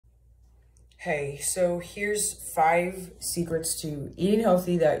Hey, so here's 5 secrets to eating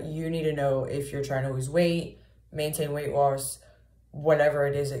healthy that you need to know if you're trying to lose weight, maintain weight loss, whatever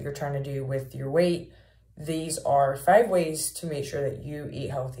it is that you're trying to do with your weight. These are 5 ways to make sure that you eat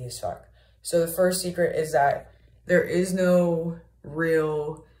healthy as fuck. So the first secret is that there is no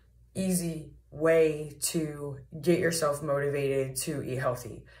real easy way to get yourself motivated to eat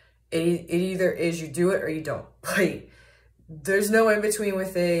healthy. It either is you do it or you don't. Like, there's no in between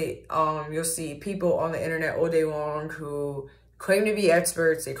with it. You'll see people on the internet all day long who claim to be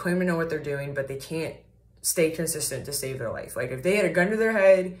experts. They claim to know what they're doing, but they can't stay consistent to save their life. Like, if they had a gun to their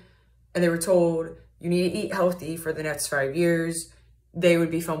head and they were told you need to eat healthy for the next 5 years, they would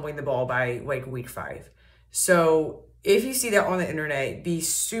be fumbling the ball by like week 5. So if you see that on the internet, be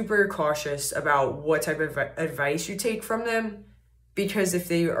super cautious about what type of advice you take from them, because if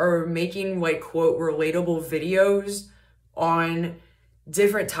they are making like quote relatable videos on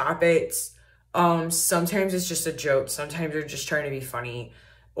different topics, sometimes it's just a joke, sometimes they're just trying to be funny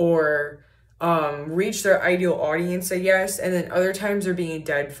or reach their ideal audience, I guess, and then other times they're being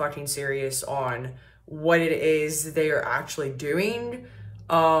dead fucking serious on what it is they are actually doing.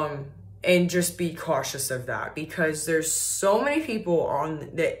 And just be cautious of that, because there's so many people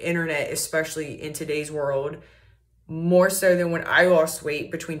on the internet, especially in today's world, more so than when I lost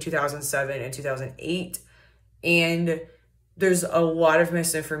weight between 2007 and 2008, and there's a lot of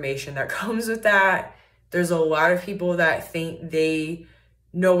misinformation that comes with that. There's a lot of people that think they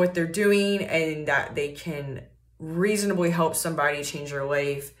know what they're doing and that they can reasonably help somebody change their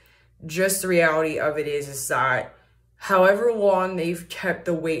life. Just the reality of it is that however long they've kept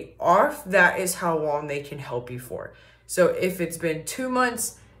the weight off, that is how long they can help you for. So if it's been 2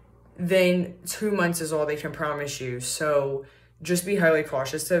 months, then 2 months is all they can promise you. So just be highly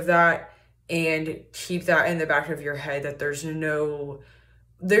cautious of that. And keep that in the back of your head that there's no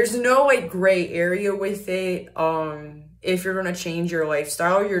like gray area with it. If you're going to change your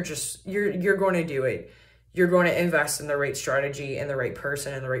lifestyle, you're going to do it. You're going to invest in the right strategy and the right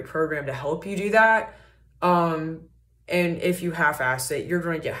person and the right program to help you do that. And if you half-ass it, you're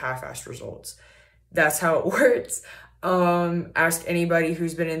going to get half-assed results. That's how it works. Ask anybody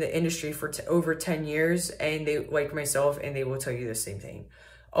who's been in the industry for over 10 years and they like myself, and they will tell you the same thing.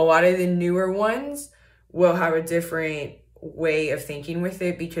 A lot of the newer ones will have a different way of thinking with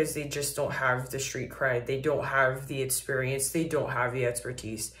it because they just don't have the street cred. They don't have the experience. They don't have the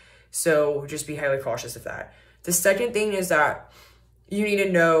expertise. So just be highly cautious of that. The second thing is that you need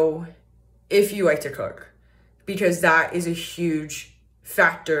to know if you like to cook, because that is a huge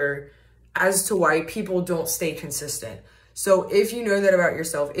factor as to why people don't stay consistent. So if you know that about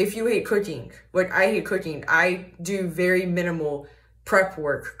yourself, if you hate cooking, like I hate cooking, I do very minimal prep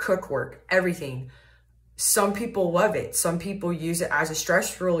work, cook work, everything. Some people love it. Some people use it as a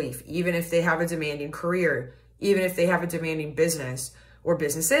stress relief, even if they have a demanding career, even if they have a demanding business or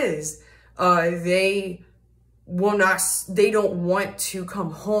businesses. They don't want to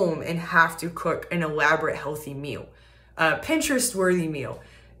come home and have to cook an elaborate, healthy meal. Pinterest-worthy meal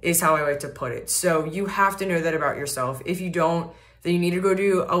is how I like to put it. So you have to know that about yourself. If you don't, then you need to go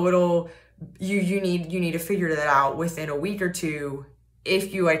do a little, you need to figure that out within a week or two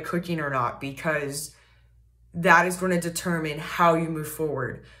if you like cooking or not, because that is going to determine how you move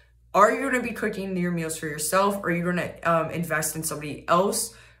forward. Are you going to be cooking your meals for yourself, or are you going to invest in somebody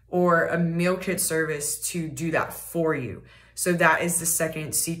else or a meal kit service to do that for you? So that is the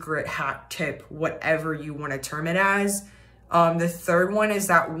second secret hack tip, whatever you want to term it as. The third one is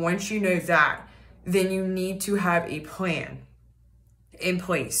that once you know that, then you need to have a plan in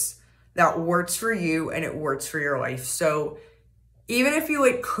place that works for you and it works for your life. So even if you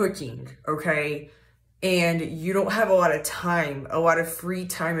like cooking, okay, and you don't have a lot of time, a lot of free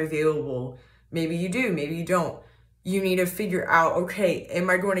time available, maybe you do, maybe you don't, you need to figure out, okay, am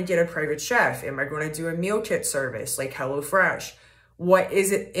I going to get a private chef? Am I going to do a meal kit service like HelloFresh? What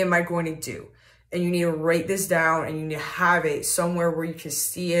is it am I going to do? And you need to write this down, and you need to have it somewhere where you can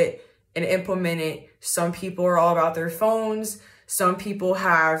see it and implement it. Some people are all about their phones. Some people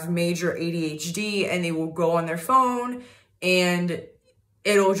have major ADHD and they will go on their phone and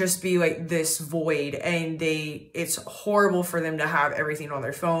it'll just be like this void, and it's horrible for them to have everything on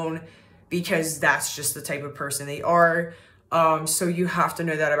their phone because that's just the type of person they are. So you have to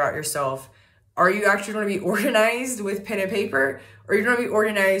know that about yourself. Are you actually going to be organized with pen and paper, or are you going to be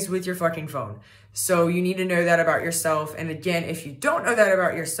organized with your fucking phone? So you need to know that about yourself. And again, if you don't know that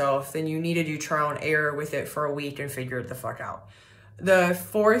about yourself, then you need to do trial and error with it for a week and figure it the fuck out. The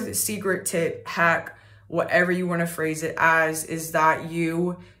fourth secret tip, hack, whatever you want to phrase it as, is that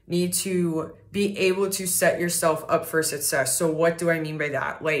you need to be able to set yourself up for success. So what do I mean by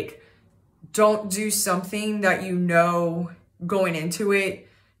that? Like, Don't do something that you know going into it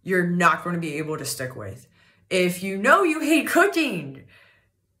you're not going to be able to stick with. If you know you hate cooking,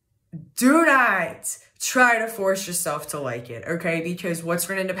 do not try to force yourself to like it, okay? Because what's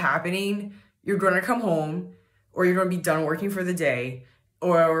going to end up happening, you're going to come home, or you're going to be done working for the day,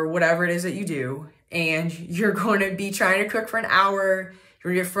 or whatever it is that you do, and you're going to be trying to cook for an hour,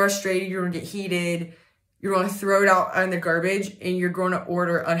 you're going to get frustrated, you're going to get heated, you're going to throw it out in the garbage, and you're going to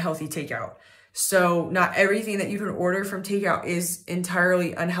order unhealthy takeout. So not everything that you can order from takeout is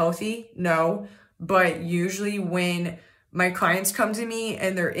entirely unhealthy, no, but usually when my clients come to me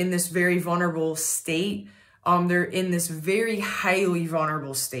and they're in this very vulnerable state, they're in this very highly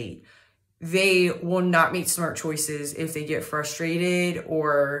vulnerable state, they will not make smart choices if they get frustrated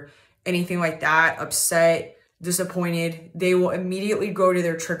or anything like that, upset, disappointed. They will immediately go to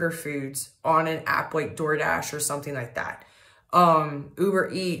their trigger foods on an app like DoorDash or something like that. Uber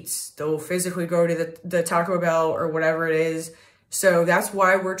Eats, they'll physically go to the Taco Bell or whatever it is. So that's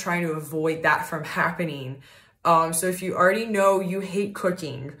why we're trying to avoid that from happening. So if you already know you hate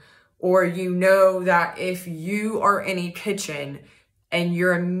cooking, or you know that if you are in a kitchen and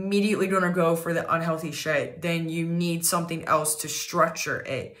you're immediately going to go for the unhealthy shit, then you need something else to structure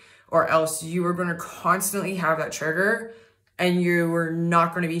it, or else you are going to constantly have that trigger and you are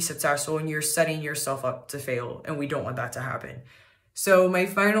not going to be successful and you're setting yourself up to fail, and we don't want that to happen. So my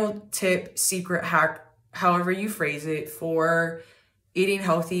final tip, secret hack, however you phrase it, for eating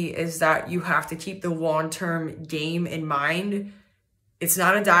healthy is that you have to keep the long-term game in mind. It's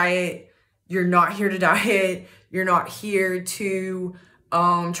not a diet. You're not here to diet. You're not here to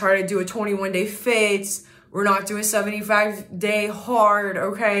try to do a 21-day fix. We're not doing 75-day hard,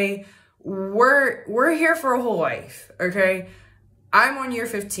 okay? We're here for a whole life, okay? I'm on year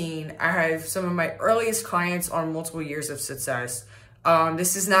 15. I have some of my earliest clients on multiple years of success.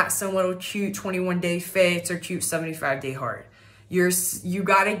 This is not some little cute 21-day fix or cute 75-day hard. You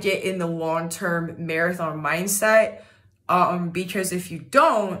got to get in the long-term marathon mindset, because if you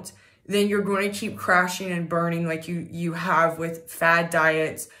don't, then you're going to keep crashing and burning like you have with fad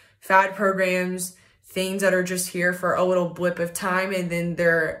diets, fad programs, things that are just here for a little blip of time, and then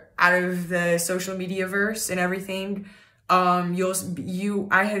they're out of the social media verse and everything. I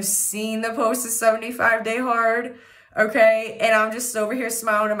have seen the post of 75-day hard, okay? And I'm just over here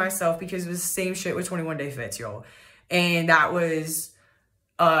smiling to myself because it was the same shit with 21-day fits, y'all. And that was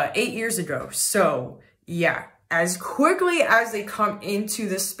 8 years ago. So yeah, as quickly as they come into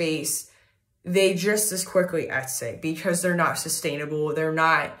the space, they just as quickly exit because they're not sustainable. They're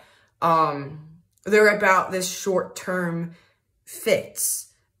not, they're about this short-term fix.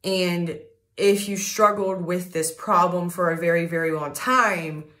 And if you struggled with this problem for a very, very long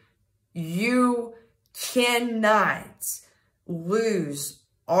time, you cannot lose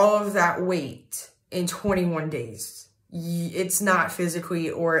all of that weight in 21 days. It's not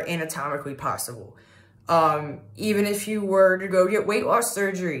physically or anatomically possible. Even if you were to go get weight loss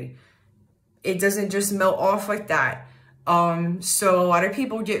surgery, it doesn't just melt off like that. So a lot of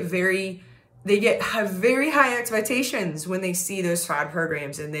people have very high expectations when they see those fad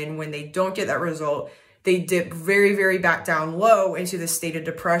programs. And then when they don't get that result, they dip very, very back down low into the state of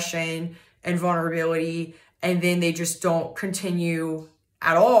depression and vulnerability. And then they just don't continue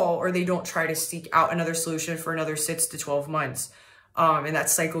at all, or they don't try to seek out another solution for another 6 to 12 months. And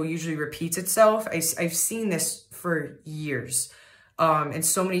that cycle usually repeats itself. I've seen this for years. And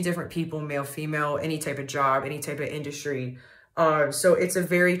so many different people, male, female, any type of job, any type of industry. So it's a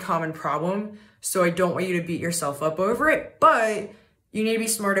very common problem. So I don't want you to beat yourself up over it, but you need to be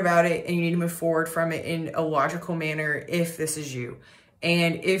smart about it and you need to move forward from it in a logical manner if this is you.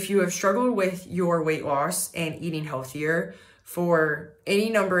 And if you have struggled with your weight loss and eating healthier for any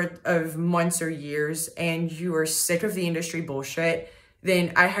number of months or years and you are sick of the industry bullshit,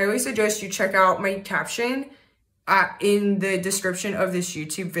 then I highly suggest you check out my caption in the description of this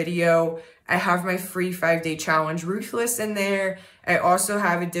YouTube video. I have my free 5-day challenge Ruthless in there. I also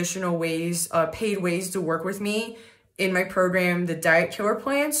have additional ways, paid ways to work with me in my program, the Diet Killer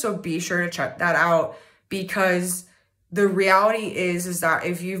Plan. So be sure to check that out, because the reality is that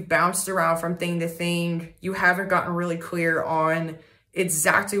if you've bounced around from thing to thing, you haven't gotten really clear on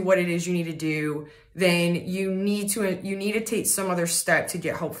exactly what it is you need to do, then you need to take some other step to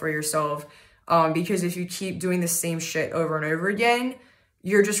get help for yourself. Because if you keep doing the same shit over and over again,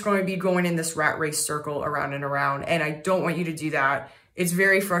 you're just going to be going in this rat race circle around and around. And I don't want you to do that. It's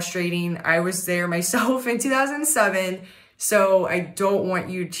very frustrating. I was there myself in 2007. So I don't want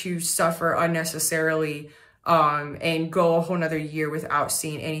you to suffer unnecessarily and go a whole nother year without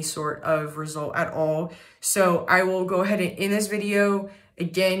seeing any sort of result at all. So I will go ahead and end this video.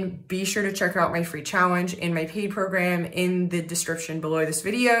 Again, be sure to check out my free challenge and my paid program in the description below this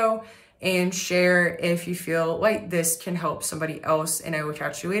video, and share if you feel like this can help somebody else. And I will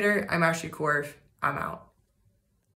catch you later. I'm Ashley Korff. I'm out.